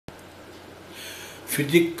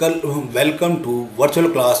Physical Welcome to virtual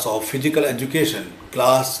class of physical education,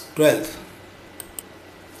 class 12th,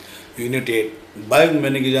 unit 8,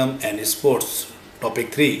 biomechanics and sports.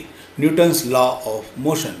 Topic 3, Newton's law of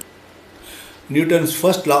motion. Newton's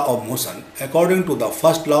first law of motion. According to the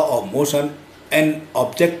first law of motion, an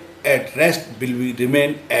object at rest will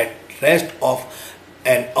remain at rest of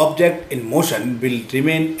an object in motion will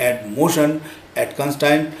remain at motion at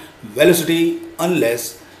constant velocity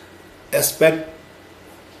unless aspect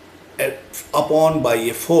upon by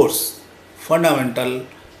a force. Fundamental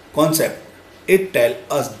concept. It tells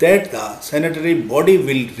us that the sanitary body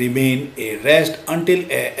will remain at rest until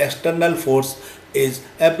an external force is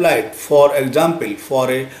applied. For example, for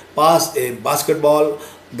a pass a basketball,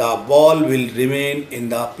 the ball will remain in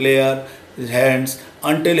the player's hands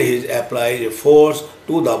until he applies a force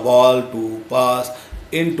to the ball to pass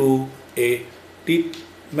into a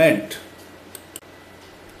treatment.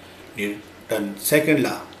 Newton's second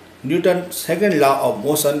law. Newton's second law of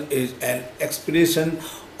motion is an expression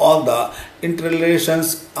of the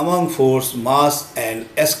interrelations among force, mass, and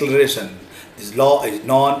acceleration. This law is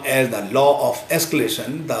known as the law of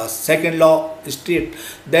acceleration. The second law states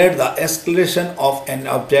that the acceleration of an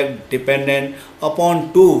object dependent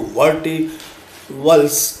upon two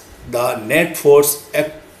variables, the net force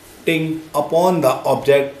acting upon the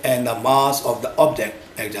object and the mass of the object.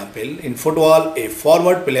 Example, in football, a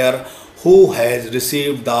forward player who has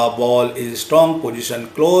received the ball in strong position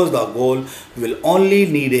close the goal will only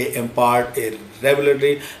need to impart a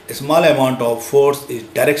relatively small amount of force in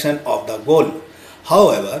direction of the goal.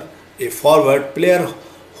 However, a forward player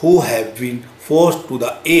who has been forced to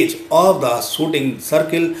the edge of the shooting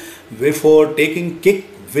circle before taking kick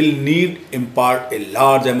will need impart a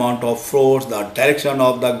large amount of force the direction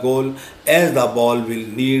of the goal, as the ball will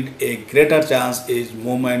need a greater chance is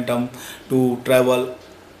momentum to travel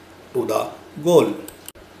to the goal.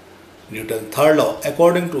 Newton's third law.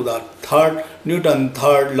 According to the Newton's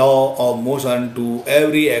third law of motion, to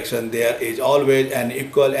every action there is always an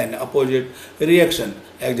equal and opposite reaction.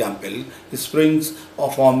 Example, springs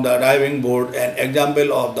from the diving board. An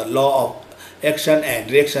example of the law of action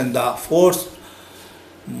and reaction. The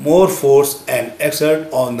more force and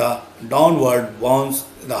exert on the downward bounce,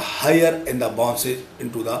 the higher in the bounces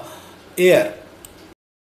into the air.